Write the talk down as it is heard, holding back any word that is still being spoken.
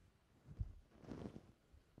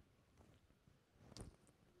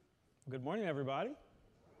Good morning, everybody.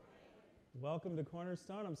 Welcome to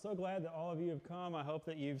Cornerstone. I'm so glad that all of you have come. I hope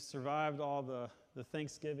that you've survived all the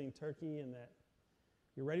Thanksgiving turkey and that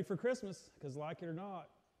you're ready for Christmas, because like it or not,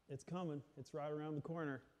 it's coming. It's right around the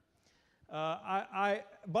corner. I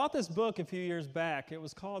bought this book a few years back. It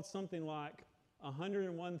was called something like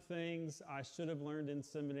 101 Things I Should Have Learned in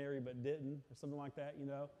Seminary But Didn't, or something like that, you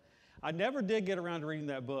know. I never did get around to reading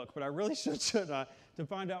that book, but I really shouldn't I, to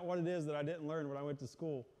find out what it is that I didn't learn when I went to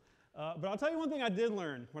school. But I'll tell you one thing I did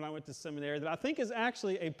learn when I went to seminary that I think is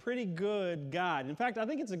actually a pretty good guide. In fact, I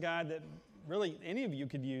think it's a guide that really any of you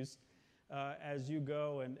could use as you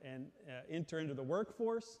go and enter into the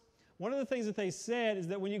workforce. One of the things that they said is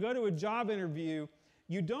that when you go to a job interview,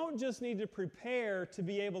 you don't just need to prepare to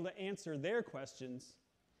be able to answer their questions.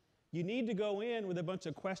 You need to go in with a bunch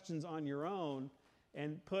of questions on your own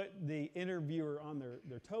and put the interviewer on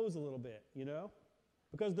their toes a little bit, you know?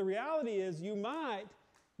 Because the reality is you might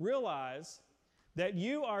realize that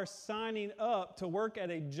you are signing up to work at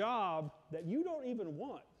a job that you don't even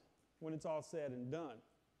want when it's all said and done.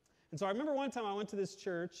 And so I remember one time I went to this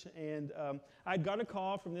church and I'd got a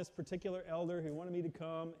call from this particular elder who wanted me to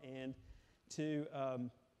come and to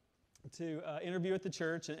interview at the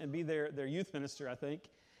church and be their youth minister, I think.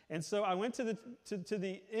 And so I went to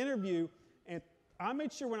the interview, and I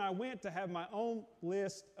made sure when I went to have my own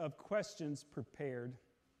list of questions prepared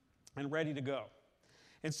and ready to go.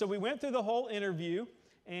 And so we went through the whole interview,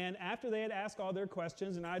 and after they had asked all their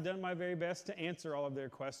questions, and I had done my very best to answer all of their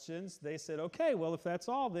questions, they said, "Okay, well, if that's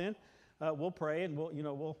all, then we'll pray and we'll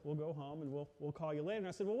go home and we'll call you later." And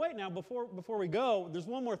I said, "Well, wait now, before we go, there's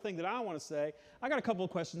one more thing that I want to say. I got a couple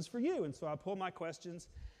of questions for you." And so I pull my questions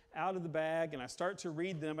out of the bag and I start to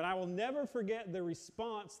read them, and I will never forget the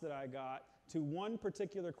response that I got to one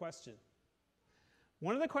particular question.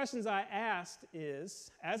 One of the questions I asked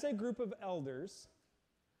is, as a group of elders,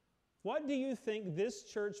 what do you think this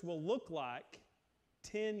church will look like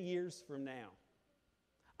 10 years from now?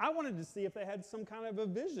 I wanted to see if they had some kind of a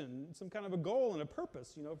vision, some kind of a goal and a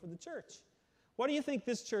purpose, for the church. What do you think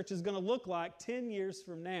this church is going to look like 10 years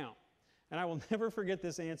from now? And I will never forget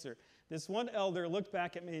this answer. This one elder looked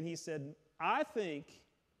back at me and he said, "I think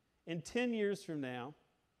in 10 years from now,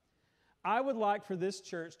 I would like for this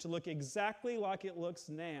church to look exactly like it looks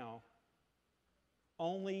now,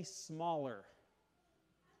 only smaller."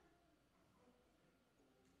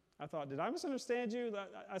 I thought, did I misunderstand you?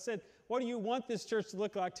 I said, what do you want this church to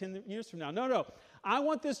look like 10 years from now? No. I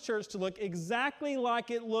want this church to look exactly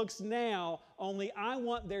like it looks now, only I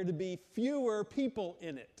want there to be fewer people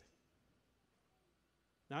in it.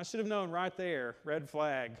 Now, I should have known right there, red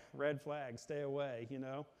flag, stay away,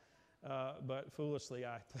 But foolishly,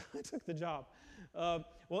 I took the job.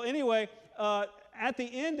 Well, anyway, at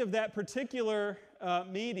the end of that particular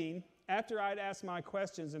meeting, after I'd asked my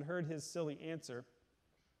questions and heard his silly answer,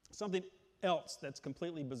 something else that's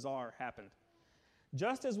completely bizarre happened.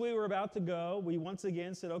 Just as we were about to go, we once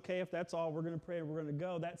again said, "Okay, if that's all, we're going to pray and we're going to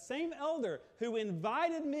go." That same elder who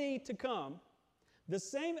invited me to come, the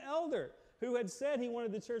same elder who had said he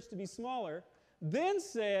wanted the church to be smaller, then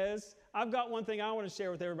says, "I've got one thing I want to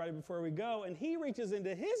share with everybody before we go." And he reaches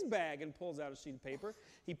into his bag and pulls out a sheet of paper.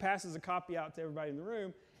 He passes a copy out to everybody in the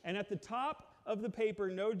room. And at the top of the paper,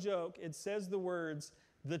 no joke, it says the words,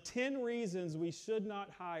 "The 10 reasons we should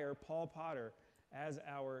not hire Paul Potter as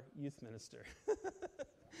our youth minister."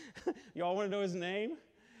 Y'all want to know his name?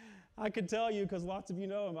 I could tell you because lots of you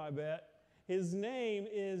know him, I bet. His name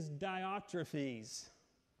is Diotrephes.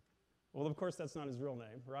 Well, of course, that's not his real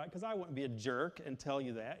name, right? Because I wouldn't be a jerk and tell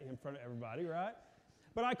you that in front of everybody, right?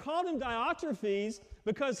 But I called him Diotrephes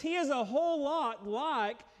because he is a whole lot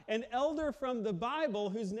like an elder from the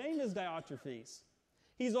Bible whose name is Diotrephes.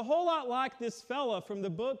 He's a whole lot like this fella from the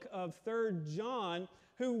book of 3 John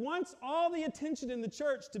who wants all the attention in the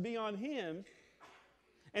church to be on him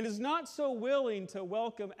and is not so willing to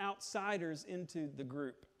welcome outsiders into the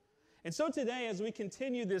group. And so today, as we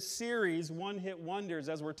continue this series, One Hit Wonders,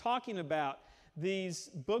 as we're talking about these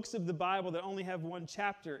books of the Bible that only have one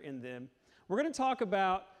chapter in them, we're going to talk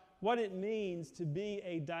about what it means to be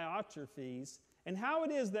a Diotrephes and how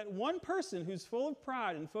it is that one person who's full of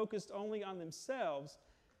pride and focused only on themselves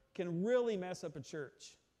can really mess up a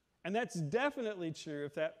church. And that's definitely true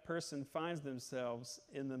if that person finds themselves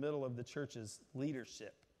in the middle of the church's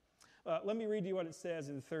leadership. Let me read you what it says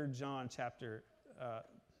in 3 John chapter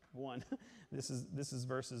 1. This is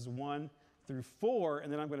verses 1 through 4,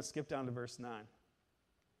 and then I'm going to skip down to verse 9.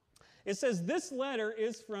 It says, "This letter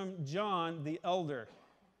is from John the elder.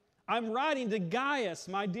 I'm writing to Gaius,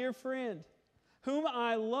 my dear friend, whom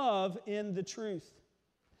I love in the truth.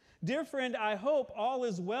 Dear friend, I hope all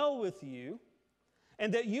is well with you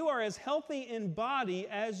and that you are as healthy in body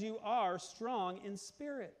as you are strong in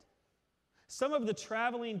spirit. Some of the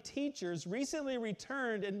traveling teachers recently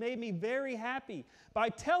returned and made me very happy by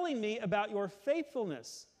telling me about your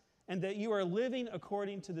faithfulness and that you are living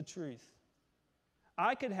according to the truth.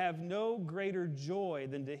 I could have no greater joy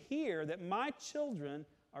than to hear that my children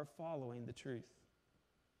are following the truth.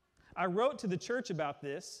 I wrote to the church about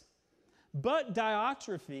this, but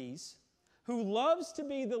Diotrephes, who loves to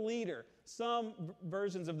be the leader, some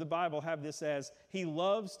versions of the Bible have this as, he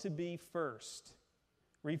loves to be first,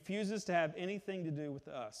 refuses to have anything to do with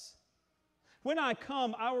us. When I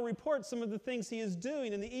come, I will report some of the things he is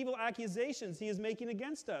doing and the evil accusations he is making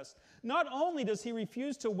against us. Not only does he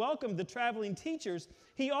refuse to welcome the traveling teachers,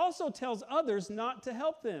 he also tells others not to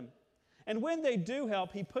help them. And when they do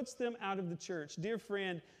help, he puts them out of the church. Dear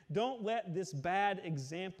friend, don't let this bad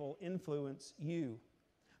example influence you.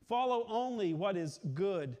 Follow only what is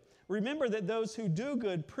good. Remember that those who do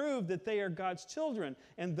good prove that they are God's children,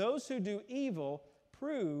 and those who do evil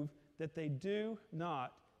prove that they do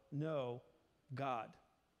not know God.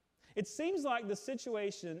 It seems like the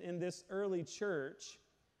situation in this early church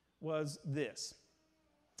was this.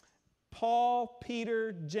 Paul,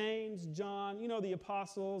 Peter, James, John, the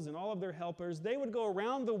apostles and all of their helpers, they would go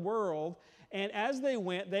around the world, and as they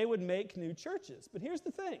went, they would make new churches. But here's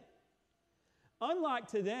the thing. Unlike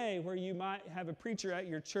today, where you might have a preacher at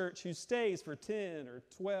your church who stays for 10 or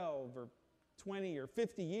 12 or 20 or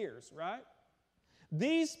 50 years, right?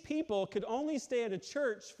 These people could only stay at a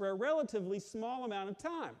church for a relatively small amount of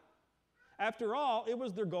time. After all, it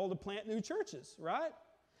was their goal to plant new churches, right?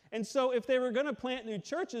 And so if they were going to plant new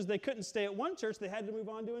churches, they couldn't stay at one church. They had to move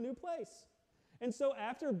on to a new place. And so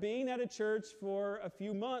after being at a church for a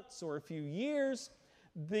few months or a few years,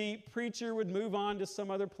 the preacher would move on to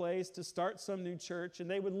some other place to start some new church, and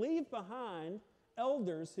they would leave behind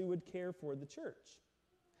elders who would care for the church.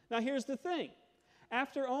 Now here's the thing.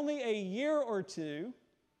 After only a year or two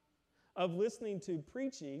of listening to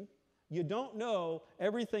preaching, you don't know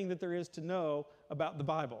everything that there is to know about the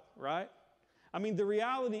Bible, right? I mean, the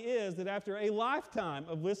reality is that after a lifetime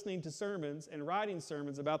of listening to sermons and writing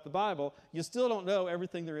sermons about the Bible, you still don't know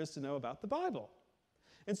everything there is to know about the Bible.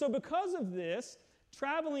 And so because of this,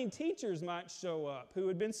 traveling teachers might show up who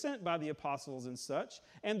had been sent by the apostles and such,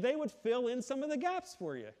 and they would fill in some of the gaps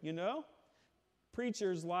for you,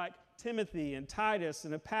 Preachers like Timothy and Titus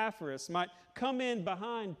and Epaphras might come in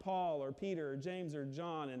behind Paul or Peter or James or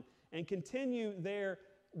John and continue their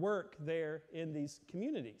work there in these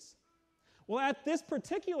communities. Well, at this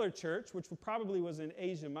particular church, which probably was in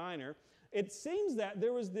Asia Minor, it seems that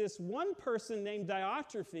there was this one person named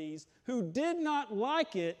Diotrephes who did not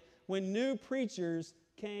like it when new preachers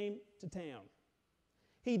came to town.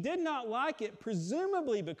 He did not like it,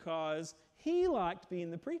 presumably because he liked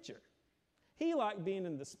being the preacher. He liked being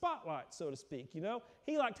in the spotlight, so to speak,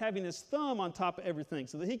 He liked having his thumb on top of everything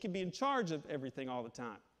so that he could be in charge of everything all the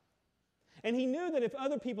time. And he knew that if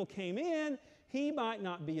other people came in, he might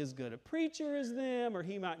not be as good a preacher as them, or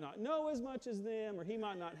he might not know as much as them, or he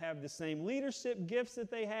might not have the same leadership gifts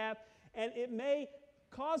that they have, and it may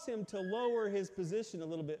cause him to lower his position a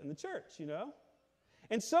little bit in the church,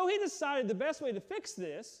 And so he decided the best way to fix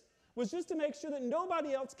this was just to make sure that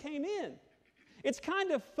nobody else came in. It's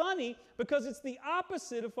kind of funny because it's the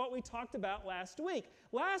opposite of what we talked about last week.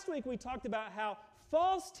 Last week we talked about how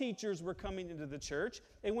false teachers were coming into the church,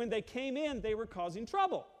 and when they came in, they were causing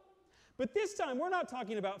trouble. But this time, we're not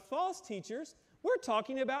talking about false teachers. We're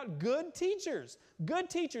talking about good teachers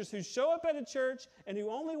who show up at a church and who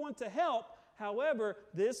only want to help. However,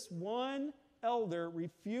 this one elder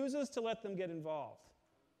refuses to let them get involved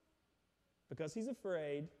because he's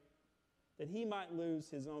afraid that he might lose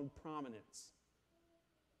his own prominence.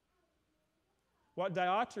 What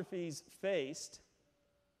Diotrephes faced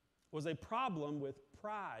was a problem with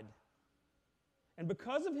pride. And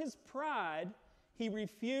because of his pride, he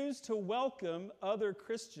refused to welcome other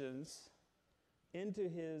Christians into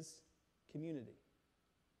his community.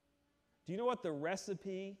 Do you know what the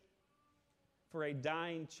recipe for a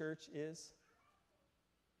dying church is?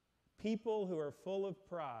 People who are full of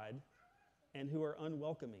pride and who are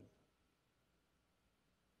unwelcoming.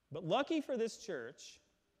 But lucky for this church,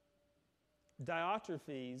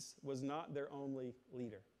 Diotrephes was not their only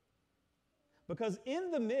leader. Because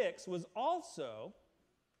in the mix was also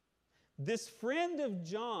this friend of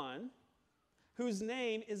John whose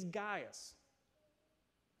name is Gaius.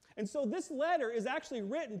 And so this letter is actually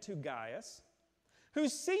written to Gaius, who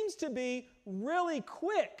seems to be really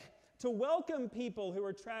quick to welcome people who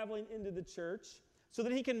are traveling into the church so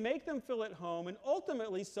that he can make them feel at home and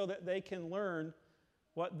ultimately so that they can learn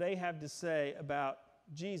what they have to say about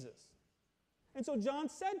Jesus. And so John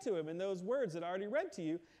said to him in those words that I already read to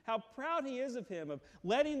you, how proud he is of him, of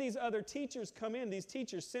letting these other teachers come in, these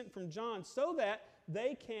teachers sent from John, so that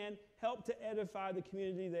they can help to edify the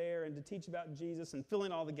community there and to teach about Jesus and fill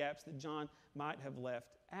in all the gaps that John might have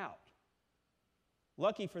left out.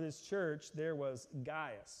 Lucky for this church, there was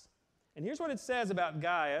Gaius. And here's what it says about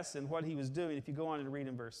Gaius and what he was doing if you go on and read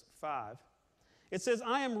in verse 5. It says,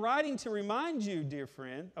 I am writing to remind you, dear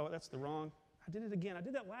friend. Oh, that's the wrong. I did it again. I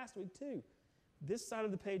did that last week too. This side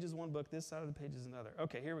of the page is one book. This side of the page is another.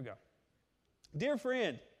 Okay, here we go. Dear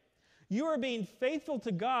friend, you are being faithful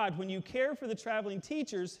to God when you care for the traveling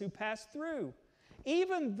teachers who pass through,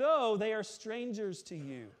 even though they are strangers to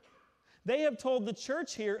you. They have told the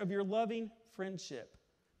church here of your loving friendship.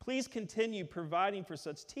 Please continue providing for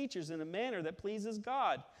such teachers in a manner that pleases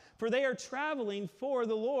God, for they are traveling for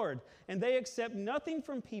the Lord, and they accept nothing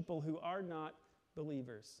from people who are not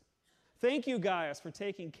believers. Thank you, Gaius, for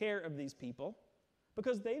taking care of these people,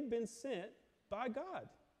 because they've been sent by God.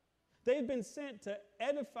 They've been sent to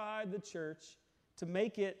edify the church, to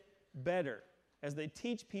make it better as they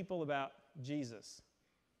teach people about Jesus.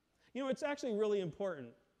 You know, it's actually really important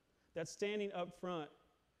that standing up front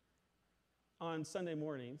on Sunday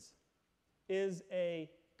mornings is a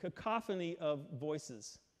cacophony of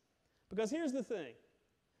voices. Because here's the thing,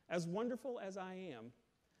 as wonderful as I am,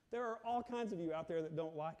 there are all kinds of you out there that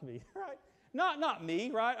don't like me, right? Not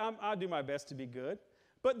me, right? I do my best to be good.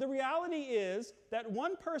 But the reality is that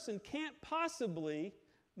one person can't possibly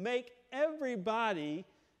make everybody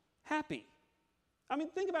happy. I mean,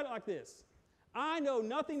 think about it like this. I know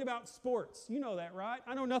nothing about sports. You know that, right?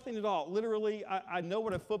 I know nothing at all. Literally, I know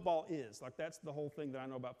what a football is. Like, that's the whole thing that I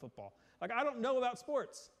know about football. Like, I don't know about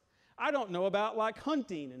sports. I don't know about, like,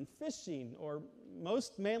 hunting and fishing or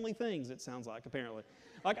most manly things, it sounds like, apparently.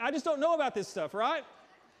 Like, I just don't know about this stuff, right?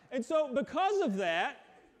 And so because of that,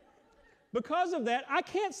 I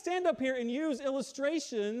can't stand up here and use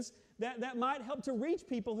illustrations that might help to reach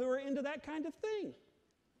people who are into that kind of thing.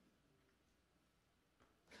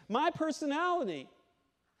 My personality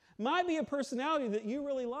might be a personality that you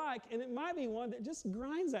really like, and it might be one that just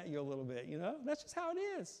grinds at you a little bit, you know? That's just how it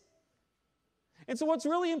is. And so what's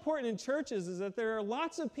really important in churches is that there are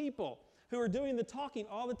lots of people who are doing the talking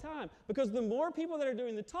all the time. Because the more people that are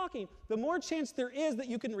doing the talking, the more chance there is that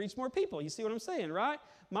you can reach more people. You see what I'm saying, right?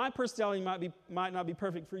 My personality might not be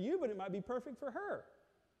perfect for you, but it might be perfect for her.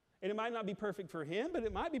 And it might not be perfect for him, but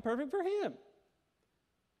it might be perfect for him.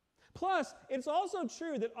 Plus, it's also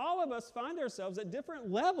true that all of us find ourselves at different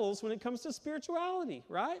levels when it comes to spirituality,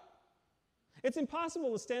 right? It's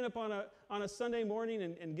impossible to stand up on a Sunday morning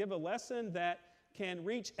and give a lesson that can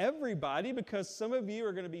reach everybody, because some of you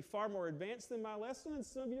are going to be far more advanced than my lesson, and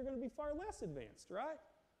some of you are going to be far less advanced, right?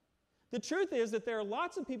 The truth is that there are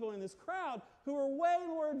lots of people in this crowd who are way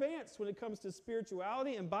more advanced when it comes to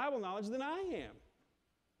spirituality and Bible knowledge than I am.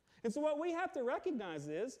 And so what we have to recognize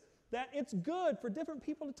is that it's good for different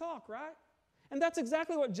people to talk, right? And that's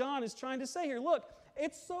exactly what John is trying to say here. Look,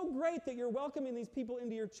 it's so great that you're welcoming these people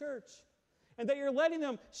into your church and that you're letting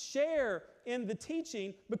them share in the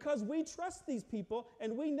teaching, because we trust these people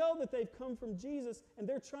and we know that they've come from Jesus and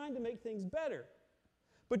they're trying to make things better.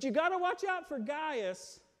 But you got to watch out for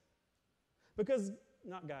Gaius, because,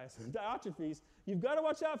 not Gaius, Diotrephes. You've got to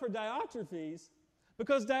watch out for Diotrephes,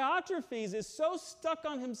 because Diotrephes is so stuck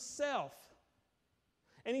on himself.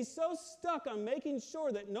 And he's so stuck on making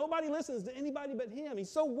sure that nobody listens to anybody but him.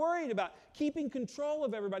 He's so worried about keeping control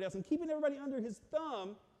of everybody else and keeping everybody under his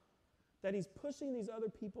thumb that he's pushing these other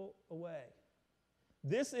people away.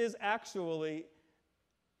 This is actually,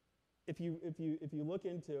 if you look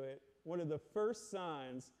into it, one of the first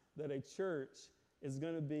signs that a church is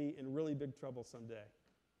going to be in really big trouble someday.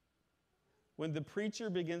 When the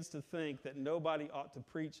preacher begins to think that nobody ought to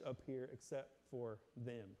preach up here except for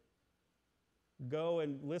them. Go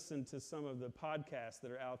and listen to some of the podcasts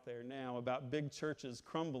that are out there now about big churches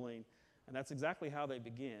crumbling, and that's exactly how they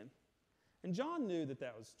begin. And John knew that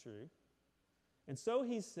that was true. And so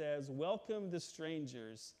he says, welcome the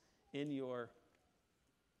strangers in your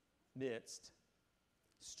midst.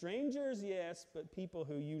 Strangers, yes, but people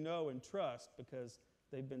who you know and trust because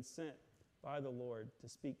they've been sent by the Lord to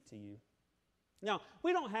speak to you. Now,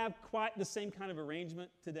 we don't have quite the same kind of arrangement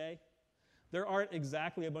today. There aren't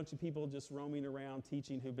exactly a bunch of people just roaming around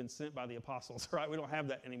teaching who've been sent by the apostles, right? We don't have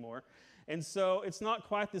that anymore. And so it's not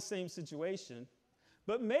quite the same situation.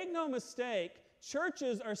 But make no mistake,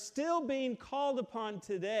 churches are still being called upon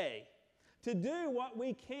today to do what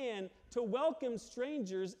we can to welcome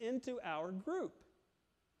strangers into our group.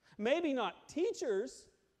 Maybe not teachers,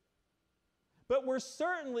 but we're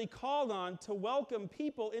certainly called on to welcome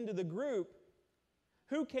people into the group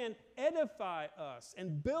who can edify us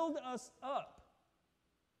and build us up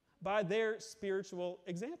by their spiritual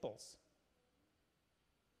examples.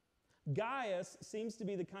 Gaius seems to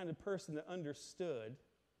be the kind of person that understood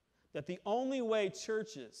that the only way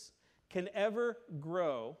churches can ever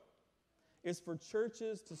grow is for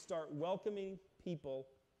churches to start welcoming people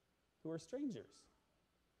who are strangers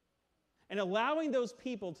and allowing those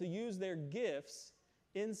people to use their gifts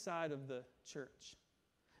inside of the church.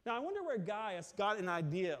 Now, I wonder where Gaius got an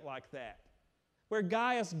idea like that, where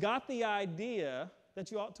Gaius got the idea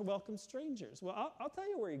that you ought to welcome strangers. Well, I'll tell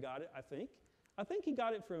you where he got it, I think. I think he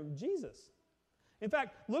got it from Jesus. In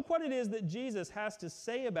fact, look what it is that Jesus has to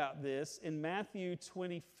say about this in Matthew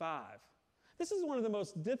 25. This is one of the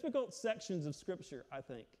most difficult sections of Scripture, I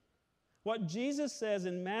think. What Jesus says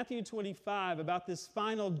in Matthew 25 about this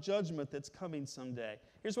final judgment that's coming someday.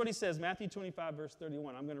 Here's what he says, Matthew 25, verse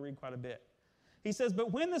 31. I'm going to read quite a bit. He says,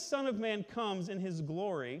 "But when the Son of Man comes in his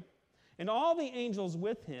glory, and all the angels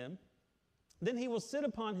with him, then he will sit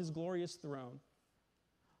upon his glorious throne.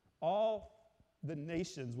 All the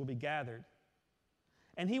nations will be gathered.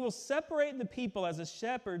 And he will separate the people as a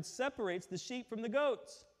shepherd separates the sheep from the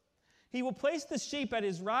goats. He will place the sheep at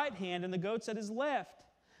his right hand and the goats at his left.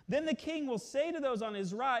 Then the king will say to those on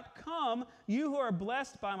his right, 'Come, you who are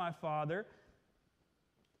blessed by my Father.'"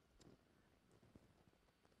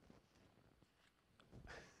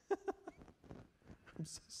 I'm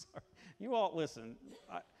so sorry. You all, listen,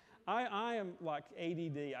 I am like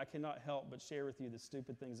ADD. I cannot help but share with you the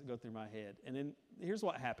stupid things that go through my head. And then here's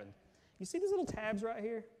what happened. You see these little tabs right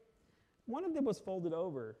here? One of them was folded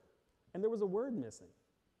over, and there was a word missing.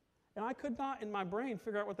 And I could not, in my brain,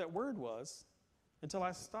 figure out what that word was until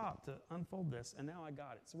I stopped to unfold this, and now I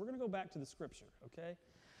got it. So we're going to go back to the Scripture, okay?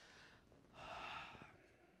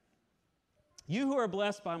 "You who are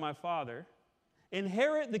blessed by my Father,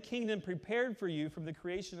 inherit the kingdom prepared for you from the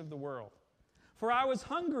creation of the world. For I was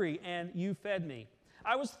hungry, and you fed me.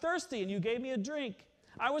 I was thirsty, and you gave me a drink.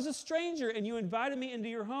 I was a stranger, and you invited me into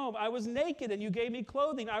your home. I was naked, and you gave me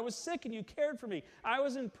clothing. I was sick, and you cared for me. I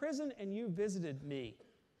was in prison, and you visited me.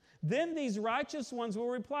 Then these righteous ones will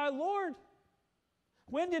reply, 'Lord,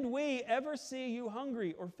 when did we ever see you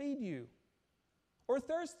hungry or feed you? Or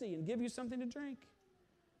thirsty and give you something to drink?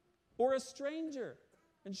 Or a stranger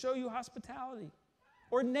and show you hospitality?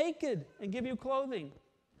 Or naked and give you clothing?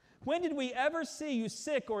 When did we ever see you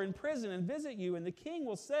sick or in prison and visit you?' And the king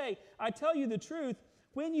will say, 'I tell you the truth,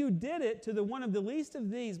 when you did it to the one of the least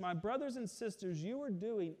of these, my brothers and sisters, you were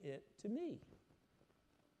doing it to me.'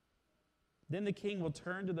 Then the king will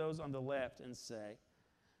turn to those on the left and say,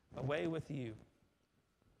 'Away with you,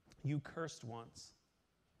 you cursed ones,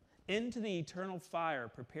 into the eternal fire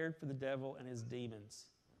prepared for the devil and his demons.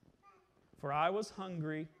 For I was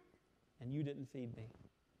hungry, and you didn't feed me.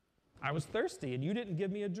 I was thirsty, and you didn't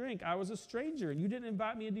give me a drink. I was a stranger, and you didn't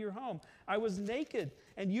invite me into your home. I was naked,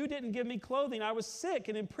 and you didn't give me clothing. I was sick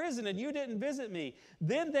and in prison, and you didn't visit me.'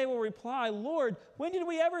 Then they will reply, 'Lord, when did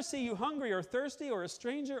we ever see you hungry or thirsty or a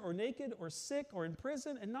stranger or naked or sick or in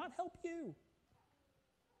prison and not help you?'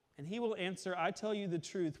 And he will answer, 'I tell you the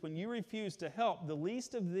truth, when you refuse to help the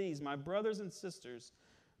least of these, my brothers and sisters,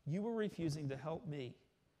 you were refusing to help me.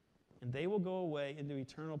 And they will go away into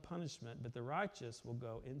eternal punishment, but the righteous will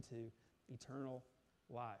go into eternal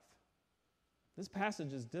life.'" This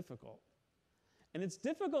passage is difficult. And it's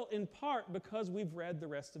difficult in part because we've read the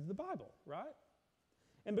rest of the Bible, right?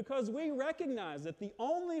 And because we recognize that the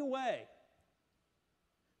only way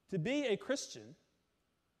to be a Christian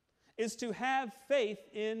is to have faith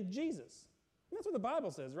in Jesus. And that's what the Bible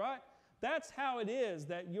says, right? That's how it is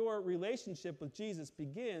that your relationship with Jesus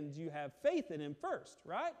begins. You have faith in him first,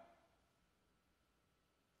 right?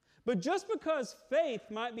 But just because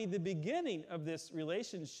faith might be the beginning of this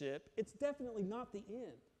relationship, it's definitely not the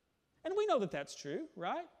end. And we know that that's true,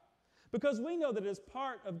 right? Because we know that as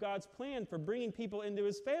part of God's plan for bringing people into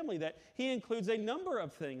his family, that he includes a number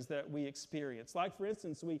of things that we experience. Like, for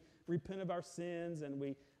instance, we repent of our sins and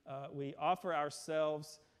we offer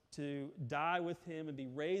ourselves to die with him and be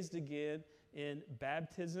raised again in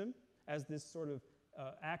baptism as this sort of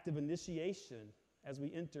act of initiation as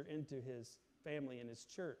we enter into his family and his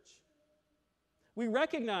church. We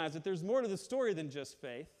recognize that there's more to the story than just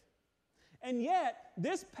faith, and yet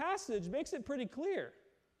this passage makes it pretty clear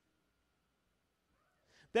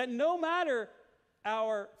that no matter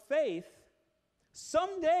our faith,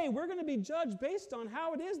 someday we're going to be judged based on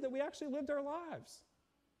how it is that we actually lived our lives.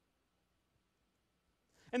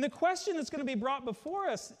 And the question that's going to be brought before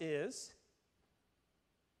us is,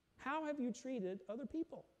 how have you treated other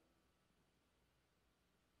people?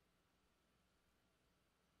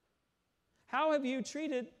 How have you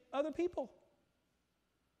treated other people?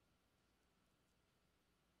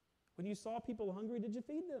 When you saw people hungry, did you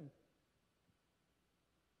feed them?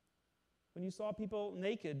 When you saw people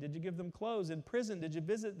naked, did you give them clothes? In prison, did you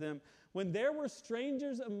visit them? When there were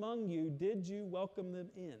strangers among you, did you welcome them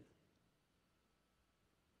in?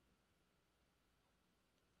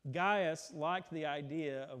 Gaius liked the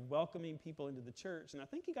idea of welcoming people into the church, and I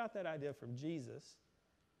think he got that idea from Jesus.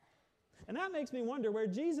 And that makes me wonder where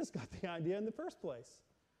Jesus got the idea in the first place.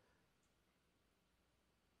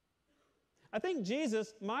 I think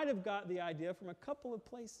Jesus might have got the idea from a couple of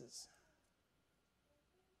places.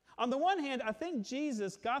 On the one hand, I think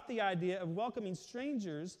Jesus got the idea of welcoming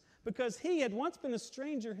strangers because he had once been a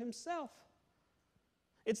stranger himself.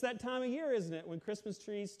 It's that time of year, isn't it, when Christmas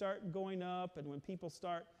trees start going up and when people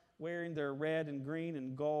start wearing their red and green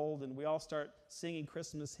and gold and we all start singing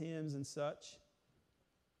Christmas hymns and such.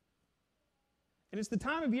 And it's the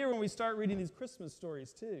time of year when we start reading these Christmas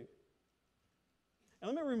stories too.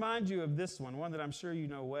 And let me remind you of this one that I'm sure you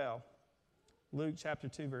know well. Luke chapter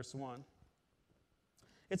 2, verse 1.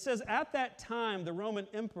 It says, "At that time, the Roman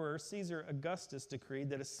Emperor Caesar Augustus decreed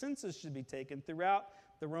that a census should be taken throughout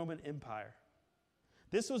the Roman Empire.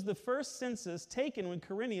 This was the first census taken when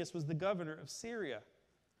Quirinius was the governor of Syria.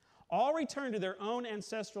 All returned to their own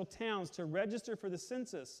ancestral towns to register for the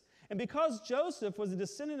census. And because Joseph was a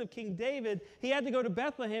descendant of King David, he had to go to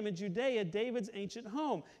Bethlehem in Judea, David's ancient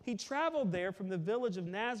home. He traveled there from the village of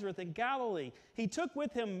Nazareth in Galilee. He took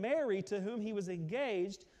with him Mary, to whom he was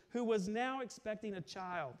engaged, who was now expecting a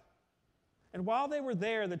child. And while they were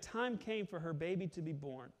there, the time came for her baby to be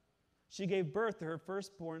born. She gave birth to her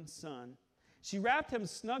firstborn son. She wrapped him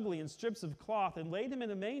snugly in strips of cloth and laid him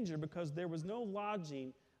in a manger because there was no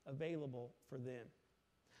lodging available for them."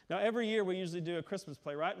 Now, every year we usually do a Christmas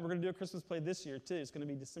play, right? And we're going to do a Christmas play this year, too. It's going to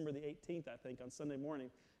be December the 18th, I think, on Sunday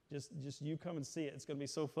morning. Just you come and see it. It's going to be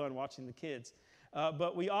so fun watching the kids.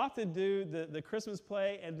 But we often do the Christmas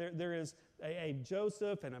play, and there is a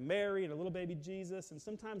Joseph and a Mary and a little baby Jesus, and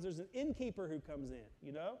sometimes there's an innkeeper who comes in,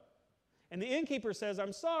 you know? And the innkeeper says,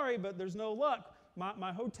 "I'm sorry, but there's no luck.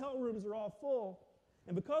 My hotel rooms are all full.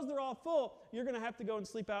 And because they're all full, you're going to have to go and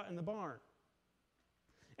sleep out in the barn."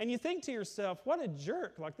 And you think to yourself, what a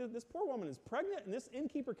jerk. Like, this poor woman is pregnant, and this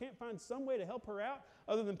innkeeper can't find some way to help her out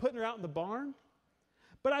other than putting her out in the barn?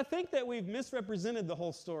 But I think that we've misrepresented the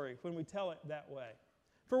whole story when we tell it that way.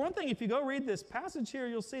 For one thing, if you go read this passage here,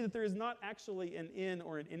 you'll see that there is not actually an inn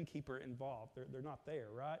or an innkeeper involved. They're not there,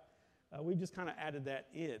 right? We've just kind of added that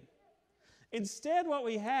in. Instead, what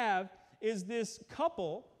we have is this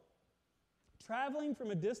couple traveling from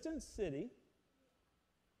a distant city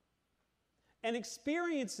and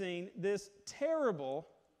experiencing this terrible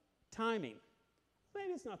timing.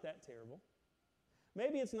 Maybe it's not that terrible.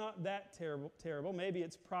 Maybe it's not that terrible. Maybe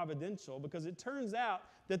it's providential, because it turns out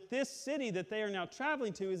that this city that they are now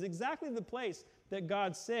traveling to is exactly the place that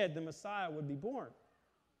God said the Messiah would be born.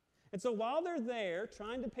 And so while they're there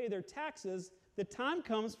trying to pay their taxes, the time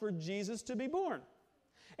comes for Jesus to be born.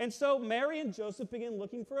 And so Mary and Joseph begin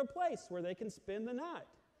looking for a place where they can spend the night.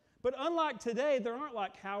 But unlike today, there aren't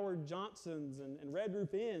like Howard Johnson's and Red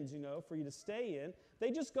Roof Inns, for you to stay in.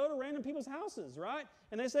 They just go to random people's houses, right?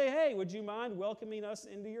 And they say, "Hey, would you mind welcoming us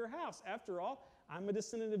into your house? After all, I'm a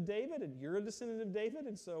descendant of David and you're a descendant of David,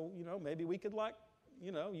 and so, maybe we could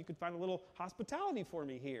you could find a little hospitality for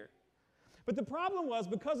me here." But the problem was,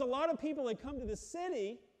 because a lot of people had come to the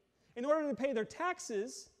city in order to pay their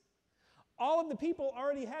taxes, all of the people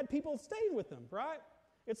already had people staying with them, right?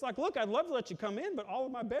 It's like, "Look, I'd love to let you come in, but all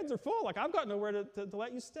of my beds are full. Like, I've got nowhere to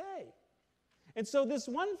let you stay." And so this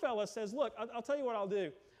one fella says, "Look, I'll tell you what I'll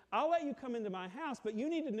do. I'll let you come into my house, but you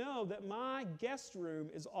need to know that my guest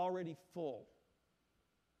room is already full.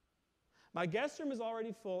 My guest room is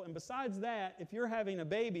already full, and besides that, if you're having a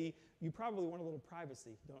baby, you probably want a little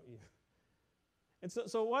privacy, don't you?" And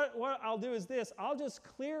so what I'll do is this. I'll just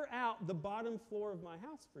clear out the bottom floor of my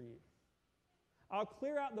house for you. I'll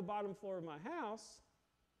clear out the bottom floor of my house,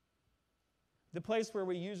 the place where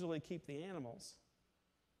we usually keep the animals.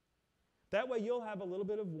 That way you'll have a little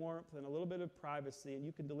bit of warmth and a little bit of privacy, and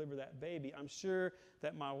you can deliver that baby. I'm sure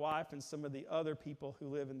that my wife and some of the other people who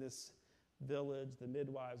live in this village, the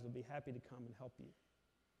midwives, would be happy to come and help you.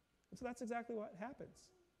 And so that's exactly what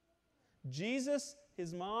happens. Jesus,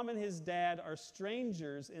 his mom, and his dad are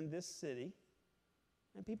strangers in this city,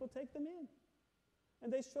 and people take them in.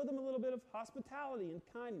 And they show them a little bit of hospitality and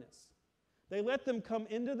kindness. They let them come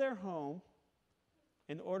into their home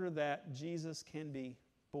in order that Jesus can be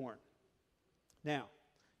born. Now,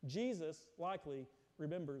 Jesus likely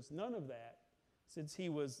remembers none of that since he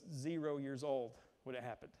was 0 years old when it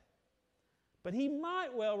happened. But he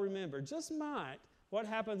might well remember, just might, what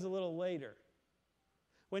happens a little later,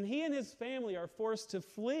 when he and his family are forced to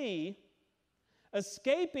flee,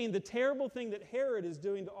 escaping the terrible thing that Herod is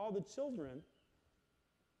doing to all the children,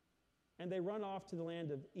 and they run off to the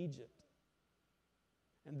land of Egypt.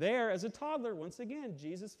 And there, as a toddler, once again,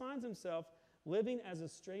 Jesus finds himself living as a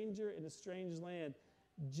stranger in a strange land.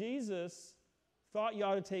 Jesus thought you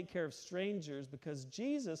ought to take care of strangers because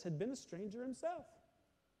Jesus had been a stranger himself.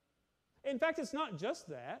 In fact, it's not just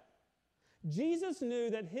that. Jesus knew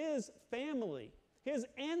that his family, his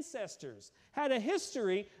ancestors, had a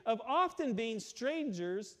history of often being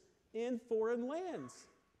strangers in foreign lands.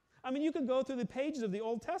 I mean, you could go through the pages of the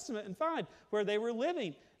Old Testament and find where they were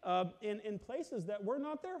living in places that were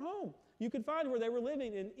not their home. You could find where they were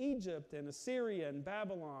living in Egypt and Assyria and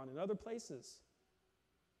Babylon and other places.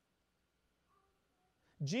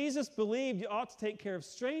 Jesus believed you ought to take care of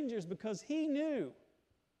strangers because he knew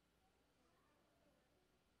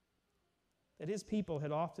that his people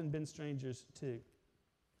had often been strangers too.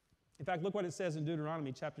 In fact, look what it says in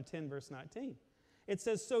Deuteronomy chapter 10, verse 19. It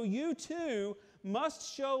says, "So you too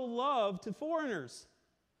must show love to foreigners,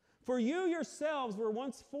 for you yourselves were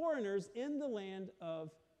once foreigners in the land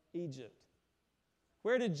of Egypt."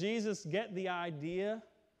 Where did Jesus get the idea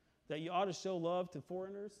that you ought to show love to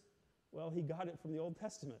foreigners? Well, he got it from the Old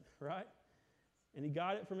Testament, right? And he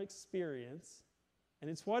got it from experience. And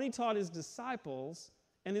it's what he taught his disciples,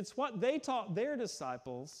 and it's what they taught their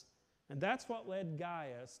disciples, and that's what led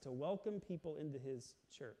Gaius to welcome people into his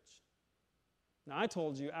church. Now, I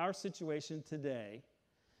told you our situation today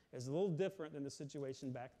is a little different than the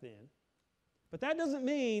situation back then. But that doesn't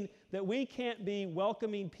mean that we can't be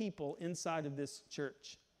welcoming people inside of this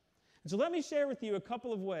church. And so let me share with you a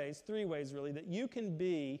couple of ways, 3 ways really, that you can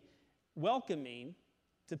be welcoming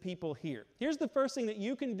to people here. Here's the first thing that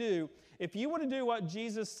you can do if you want to do what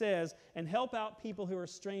Jesus says and help out people who are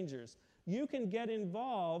strangers. You can get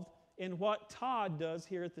involved in what Todd does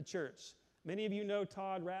here at the church. Many of you know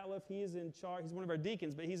Todd Ratliff. He's in charge. He's one of our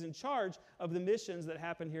deacons, but he's in charge of the missions that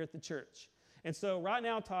happen here at the church. And so right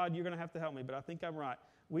now, Todd, you're going to have to help me, but I think I'm right.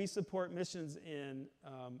 We support missions in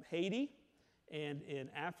Haiti and in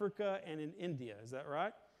Africa and in India. Is that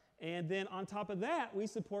right? And then on top of that, we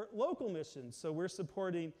support local missions. So we're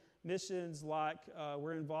supporting missions like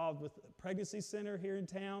we're involved with a pregnancy center here in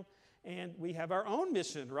town. And we have our own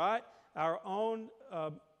mission, right? Our own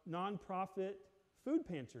nonprofit food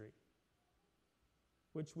pantry,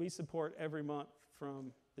 which we support every month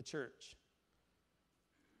from the church.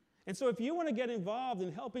 And so if you want to get involved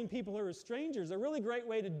in helping people who are strangers, a really great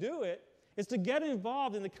way to do it is to get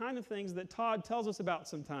involved in the kind of things that Todd tells us about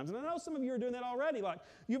sometimes. And I know some of you are doing that already. Like,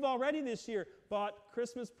 you've already this year bought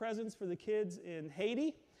Christmas presents for the kids in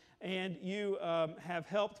Haiti, and you have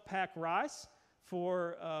helped pack rice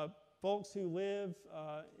for folks who live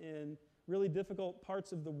in really difficult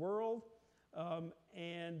parts of the world.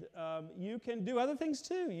 And you can do other things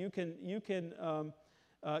too. You can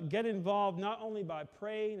get involved not only by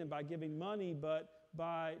praying and by giving money, but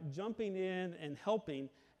by jumping in and helping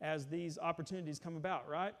as these opportunities come about,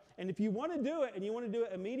 right? And if you want to do it, and you want to do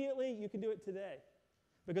it immediately, you can do it today.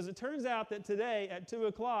 Because it turns out that today at 2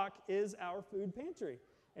 o'clock is our food pantry.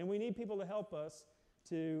 And we need people to help us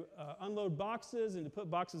to unload boxes and to put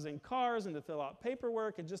boxes in cars and to fill out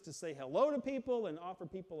paperwork and just to say hello to people and offer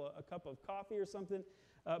people a cup of coffee or something.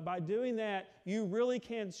 By doing that, you really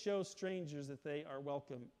can show strangers that they are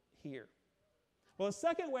welcome here. Well, a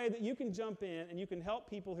second way that you can jump in and you can help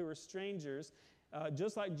people who are strangers,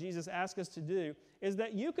 just like Jesus asked us to do, is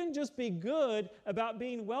that you can just be good about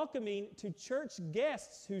being welcoming to church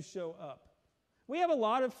guests who show up. We have a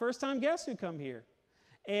lot of first-time guests who come here.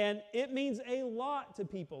 And it means a lot to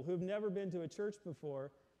people who've never been to a church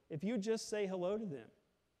before if you just say hello to them.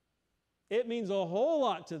 It means a whole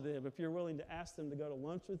lot to them if you're willing to ask them to go to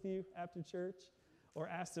lunch with you after church or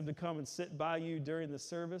ask them to come and sit by you during the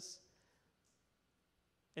service.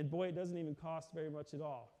 And boy, it doesn't even cost very much at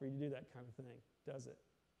all for you to do that kind of thing, does it?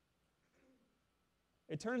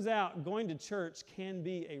 It turns out going to church can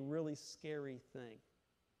be a really scary thing.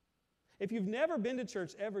 If you've never been to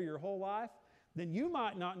church ever your whole life, then you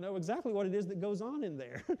might not know exactly what it is that goes on in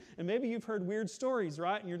there. And maybe you've heard weird stories,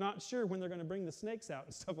 right? And you're not sure when they're going to bring the snakes out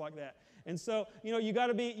and stuff like that. And so, you got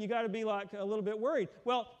to be like a little bit worried.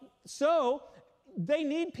 Well, so they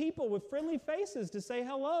need people with friendly faces to say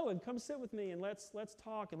hello and come sit with me and let's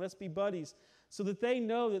talk and let's be buddies so that they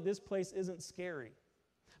know that this place isn't scary.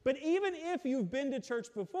 But even if you've been to church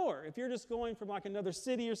before, if you're just going from like another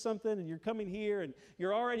city or something and you're coming here and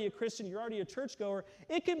you're already a Christian, you're already a churchgoer,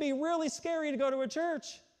 it can be really scary to go to a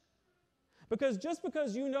church. Because just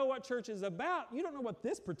because you know what church is about, you don't know what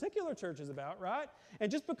this particular church is about, right? And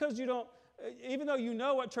just because you don't even though you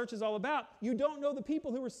know what church is all about, you don't know the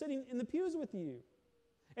people who are sitting in the pews with you.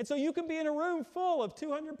 And so you can be in a room full of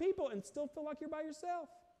 200 people and still feel like you're by yourself.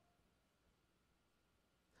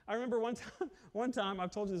 I remember one time,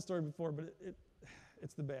 I've told you this story before, but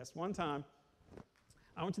it's the best. One time,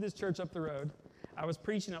 I went to this church up the road. I was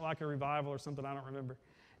preaching at like a revival or something, I don't remember.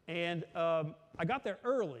 And I got there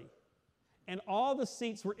early, and all the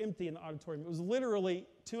seats were empty in the auditorium. It was literally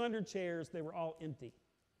 200 chairs. They were all empty.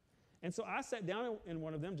 And so I sat down in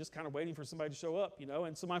one of them, just kind of waiting for somebody to show up,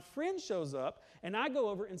 And so my friend shows up, and I go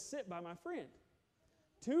over and sit by my friend.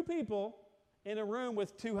 2 people in a room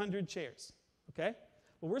with 200 chairs, okay?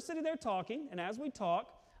 Well, we're sitting there talking, and as we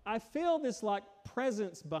talk, I feel this like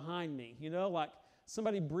presence behind me, like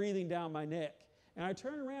somebody breathing down my neck. And I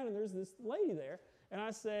turn around, and there's this lady there, and I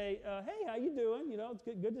say, hey, how you doing? It's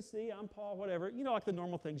good to see you. I'm Paul, whatever. Like the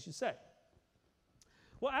normal things you say.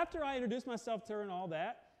 Well, after I introduced myself to her and all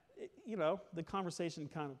that, the conversation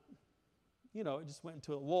kind of, it just went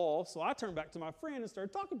into a lull. So I turned back to my friend and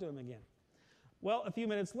started talking to him again. Well, a few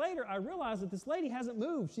minutes later, I realized that this lady hasn't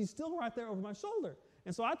moved. She's still right there over my shoulder.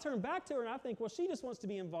 And so I turn back to her, and I think, well, she just wants to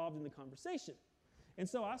be involved in the conversation. And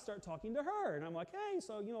so I start talking to her, and I'm like, hey,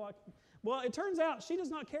 so, well, it turns out she does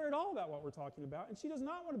not care at all about what we're talking about, and she does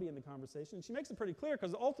not want to be in the conversation. And she makes it pretty clear,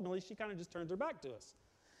 because ultimately she kind of just turns her back to us.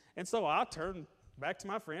 And so I turn back to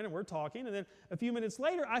my friend, and we're talking, and then a few minutes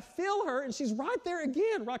later, I feel her, and she's right there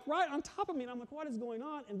again, like right on top of me, and I'm like, what is going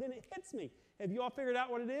on? And then it hits me. Have you all figured out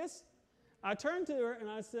what it is? I turn to her, and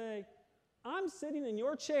I say, I'm sitting in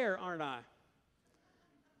your chair, aren't I?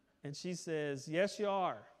 And she says, yes, you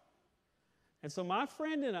are. And so my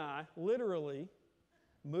friend and I literally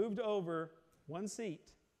moved over one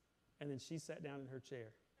seat, and then she sat down in her chair.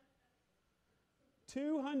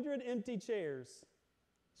 200 empty chairs.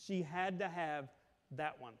 She had to have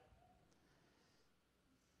that one.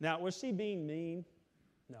 Now, was she being mean?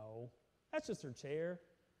 No. That's just her chair.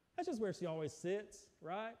 That's just where she always sits,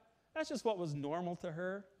 right? That's just what was normal to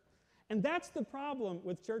her. And that's the problem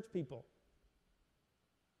with church people.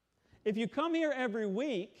 If you come here every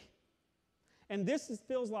week, and this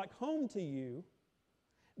feels like home to you,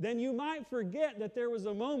 then you might forget that there was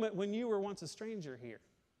a moment when you were once a stranger here.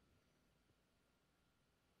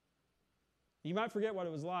 You might forget what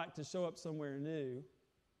it was like to show up somewhere new,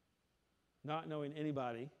 not knowing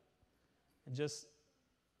anybody, and just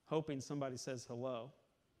hoping somebody says hello.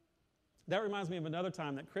 That reminds me of another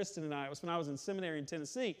time that Kristen and I, it was when I was in seminary in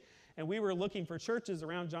Tennessee, and we were looking for churches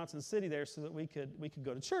around Johnson City there so that we could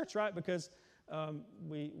go to church, right? Because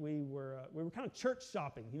we were kind of church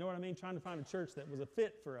shopping, you know what I mean? Trying to find a church that was a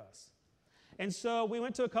fit for us. And so we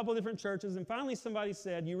went to a couple of different churches, and finally somebody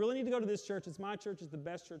said, you really need to go to this church. It's my church. It's the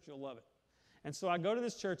best church. You'll love it. And so I go to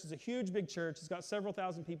this church. It's a huge, big church. It's got several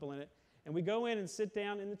thousand people in it. And we go in and sit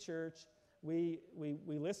down in the church. We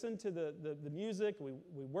listen to the music. We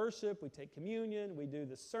worship. We take communion. We do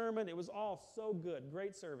the sermon. It was all so good.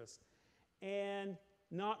 Great service. And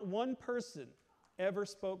not one person ever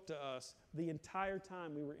spoke to us the entire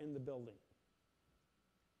time we were in the building.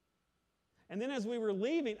 And then as we were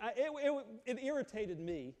leaving, it irritated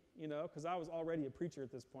me, because I was already a preacher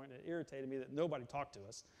at this point. It irritated me that nobody talked to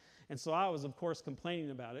us. And so I was, of course,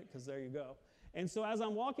 complaining about it, because there you go. And so as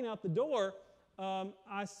I'm walking out the door,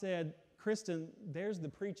 I said, Kristen, there's the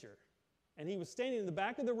preacher. And he was standing in the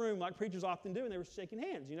back of the room like preachers often do, and they were shaking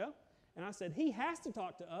hands, And I said, he has to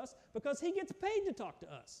talk to us because he gets paid to talk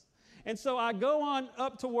to us. And so I go on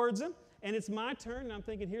up towards him, and it's my turn, and I'm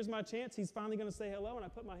thinking, here's my chance. He's finally going to say hello, and I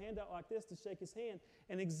put my hand out like this to shake his hand.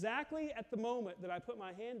 And exactly at the moment that I put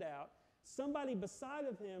my hand out, somebody beside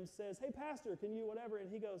of him says, hey, pastor, can you whatever? And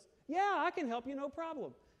he goes, yeah, I can help you, no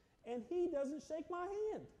problem. And he doesn't shake my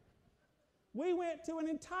hand. We went to an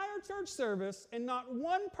entire church service, and not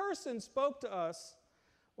one person spoke to us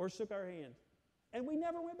or shook our hand. And we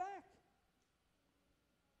never went back.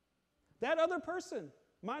 That other person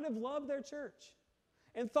might have loved their church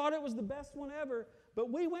and thought it was the best one ever,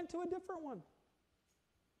 but we went to a different one.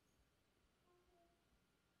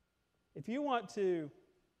 If you want to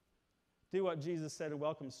do what Jesus said and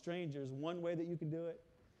welcome strangers, one way that you can do it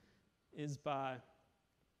is by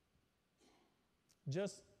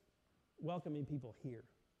just welcoming people here.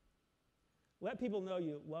 Let people know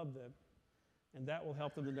you love them, and that will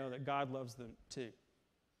help them to know that God loves them too.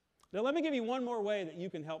 Now, let me give you one more way that you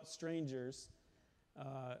can help strangers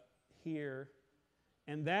here,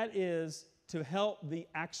 and that is to help the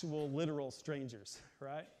actual literal strangers,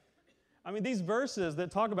 right? I mean, these verses that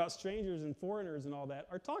talk about strangers and foreigners and all that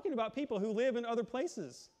are talking about people who live in other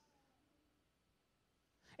places.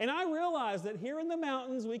 And I realize that here in the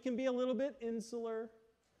mountains we can be a little bit insular,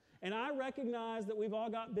 And I recognize that we've all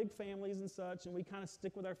got big families and such, and we kind of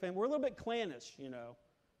stick with our family. We're a little bit clannish, you know.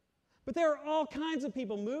 But there are all kinds of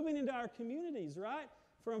people moving into our communities, right?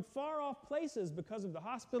 From far off places because of the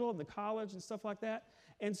hospital and the college and stuff like that.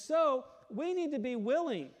 And so we need to be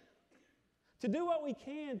willing to do what we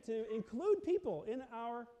can to include people in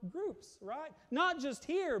our groups, right? Not just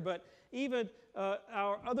here, but even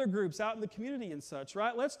our other groups out in the community and such,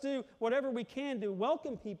 right? Let's do whatever we can to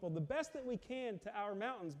welcome people the best that we can to our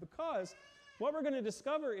mountains, because what we're going to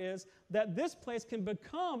discover is that this place can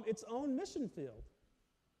become its own mission field.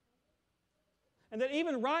 And that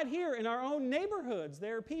even right here in our own neighborhoods,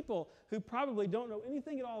 there are people who probably don't know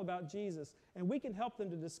anything at all about Jesus, and we can help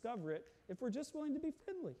them to discover it if we're just willing to be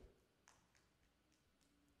friendly.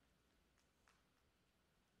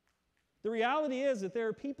 The reality is that there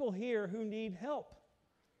are people here who need help,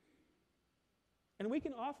 and we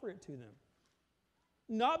can offer it to them.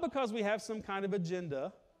 Not because we have some kind of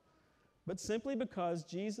agenda, but simply because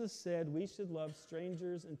Jesus said we should love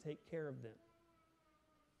strangers and take care of them.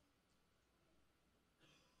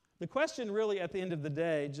 The question really at the end of the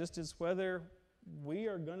day just is whether we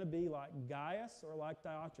are going to be like Gaius or like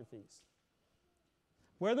Diotrephes.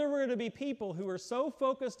 Whether we're going to be people who are so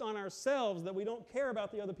focused on ourselves that we don't care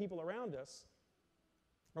about the other people around us,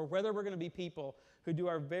 or whether we're going to be people who do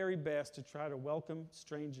our very best to try to welcome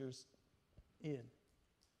strangers in.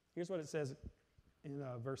 Here's what it says in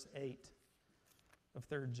verse 8 of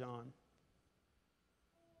 3 John.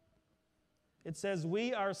 It says,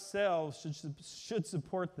 we ourselves should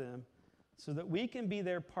support them so that we can be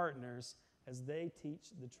their partners as they teach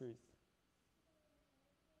the truth.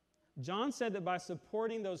 John said that by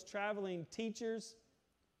supporting those traveling teachers,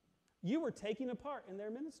 you were taking a part in their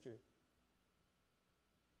ministry.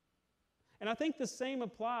 And I think the same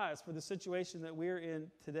applies for the situation that we're in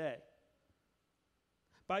today.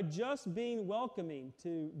 By just being welcoming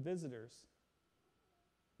to visitors,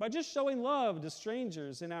 by just showing love to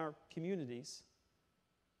strangers in our communities,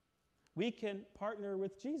 we can partner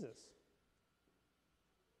with Jesus.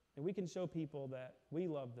 And we can show people that we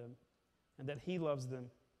love them and that He loves them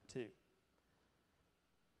too.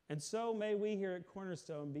 And so may we here at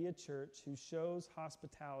Cornerstone be a church who shows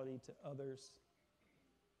hospitality to others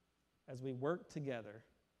as we work together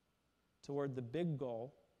toward the big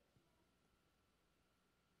goal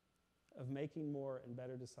of making more and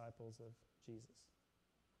better disciples of Jesus.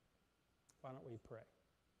 Why don't we pray?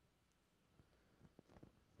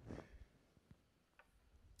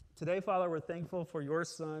 Today, Father, we're thankful for your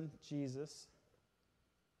Son, Jesus,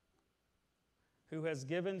 who has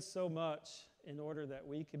given so much in order that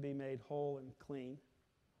we could be made whole and clean.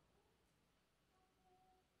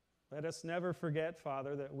 Let us never forget,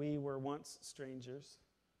 Father, that we were once strangers,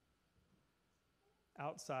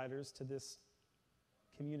 outsiders to this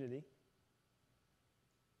community,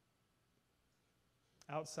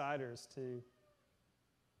 outsiders to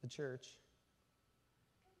the church.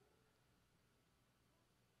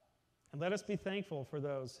 And let us be thankful for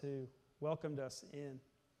those who welcomed us in,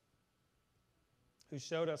 who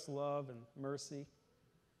showed us love and mercy,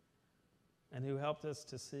 and who helped us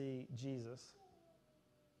to see Jesus.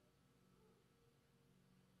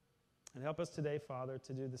 And help us today, Father,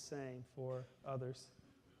 to do the same for others.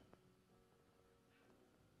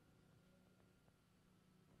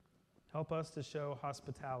 Help us to show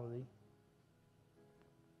hospitality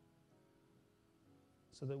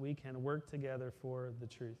so that we can work together for the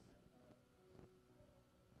truth.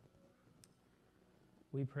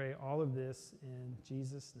 We pray all of this in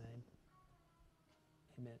Jesus' name.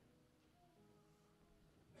 Amen.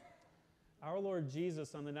 Our Lord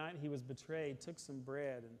Jesus, on the night He was betrayed, took some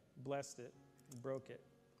bread and blessed it and broke it.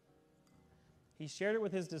 He shared it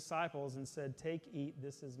with His disciples and said, "Take, eat,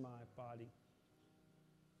 this is my body."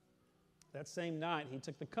 That same night, He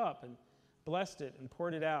took the cup and blessed it and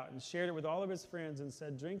poured it out and shared it with all of His friends and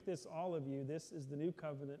said, "Drink this, all of you. This is the new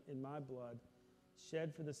covenant in my blood,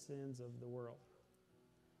 shed for the sins of the world."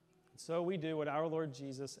 And so we do what our Lord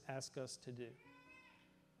Jesus asked us to do.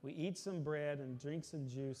 We eat some bread and drink some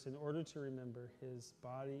juice in order to remember His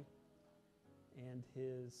body and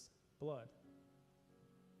His blood,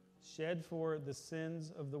 shed for the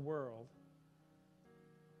sins of the world,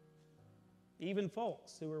 even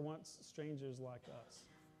folks who were once strangers like us,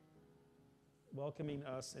 welcoming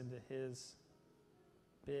us into His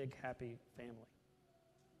big, happy family.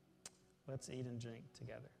 Let's eat and drink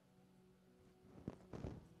together.